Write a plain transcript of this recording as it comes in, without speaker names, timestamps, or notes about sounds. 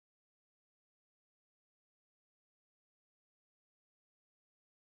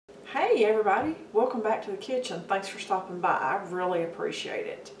Hey everybody, welcome back to the kitchen. Thanks for stopping by. I really appreciate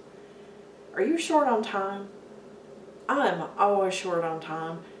it. Are you short on time? I'm always short on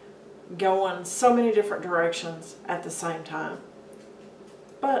time, going so many different directions at the same time.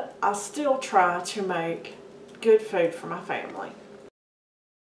 But I still try to make good food for my family.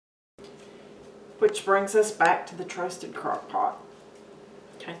 Which brings us back to the trusted crock pot.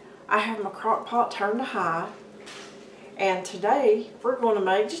 Okay, I have my crock pot turned to high. And today we're going to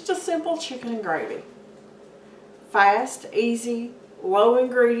make just a simple chicken and gravy. Fast, easy, low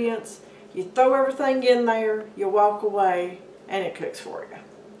ingredients. You throw everything in there, you walk away, and it cooks for you.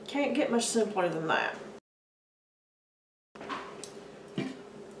 Can't get much simpler than that.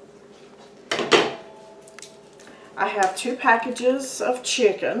 I have 2 packages of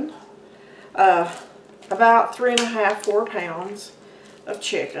chicken, about 3.5 to 4 pounds of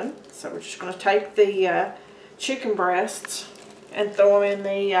chicken. So we're just going to take the chicken breasts and throw them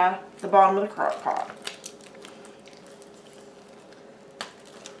in the bottom of the crock pot.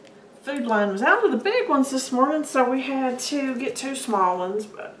 Food line was out of the big ones this morning, so we had to get 2 small ones,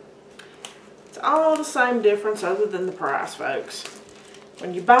 but it's all the same difference other than the price, folks.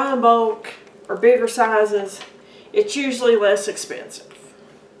 When you buy in bulk or bigger sizes, it's usually less expensive.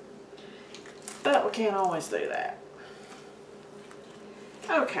 But we can't always do that.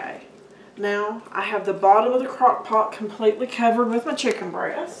 Okay. Now, I have the bottom of the crock pot completely covered with my chicken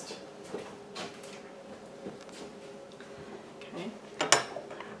breast. Okay.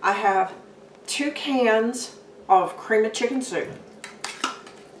 I have 2 cans of cream of chicken soup.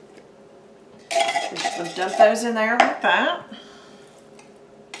 I'm just going to dump those in there like that.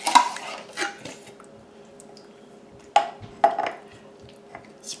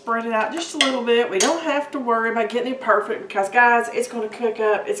 Spread it out just a little bit. We don't have to worry about getting it perfect because, guys, it's going to cook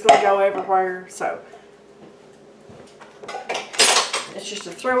up. It's going to go everywhere. So it's just to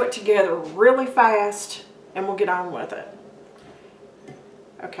throw it together really fast and we'll get on with it.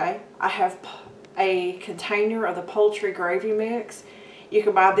 Okay, I have a container of the poultry gravy mix. You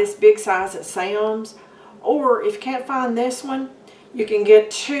can buy this big size at Sam's, or if you can't find this one, you can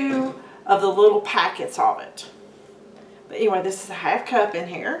get 2 of the little packets of it. But anyway, this is a 1/2 cup in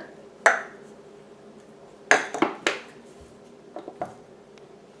here.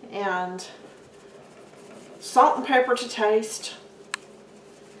 And salt and pepper to taste.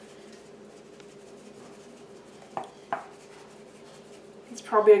 It's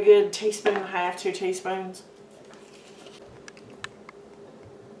probably a good 1.5 teaspoons, 2 teaspoons.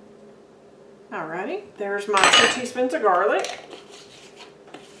 Alrighty, there's my 2 teaspoons of garlic.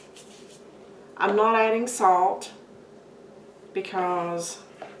 I'm not adding salt because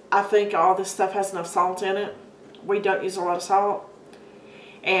I think all this stuff has enough salt in it. We don't use a lot of salt.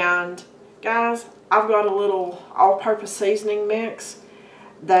 And guys, I've got a little all-purpose seasoning mix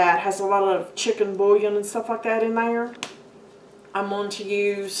that has a lot of chicken bouillon and stuff like that in there. I'm going to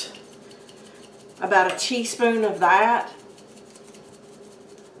use about 1 teaspoon of that.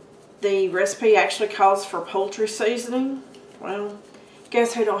 The recipe actually calls for poultry seasoning. Well,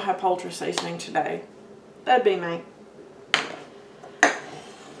 guess who don't have poultry seasoning today? That'd be me.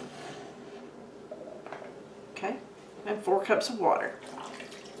 Okay, and 4 cups of water.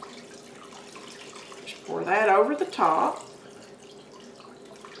 Just pour that over the top.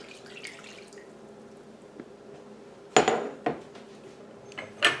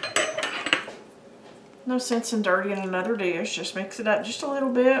 No sense in dirtying another dish. Just mix it up just a little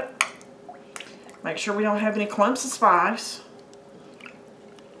bit. Make sure we don't have any clumps of spice.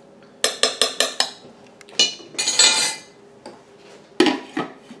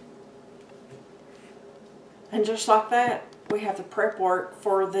 And just like that, we have the prep work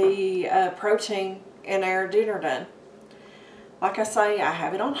for the protein in our dinner done. Like I say, I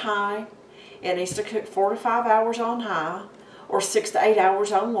have it on high. It needs to cook 4 to 5 hours on high or 6 to 8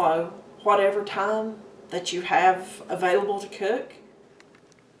 hours on low, whatever time that you have available to cook.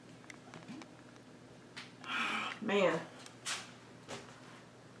 Man,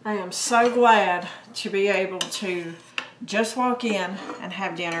 I am so glad to be able to just walk in and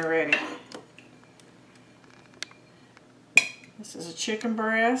have dinner ready. This is a chicken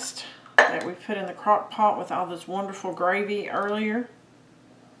breast that we put in the crock pot with all this wonderful gravy earlier.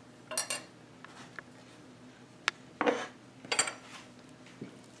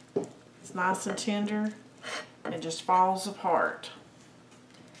 It's nice and tender. It just falls apart.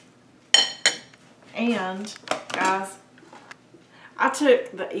 And, guys, I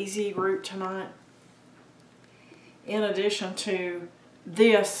took the easy route tonight. In addition to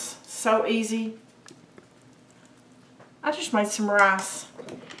this, so easy, I just made some rice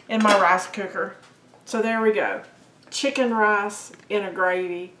in my rice cooker. So there we go. Chicken rice in a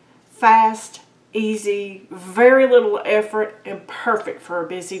gravy. fast, easy, very little effort, and perfect for a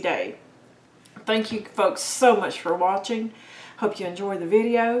busy day. Thank you folks so much for watching. Hope you enjoyed the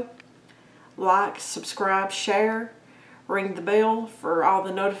video. Like, subscribe, share, ring the bell for all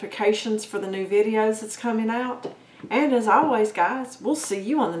the notifications for the new videos that's coming out. And as always, guys, we'll see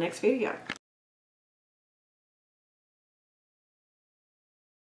you on the next video.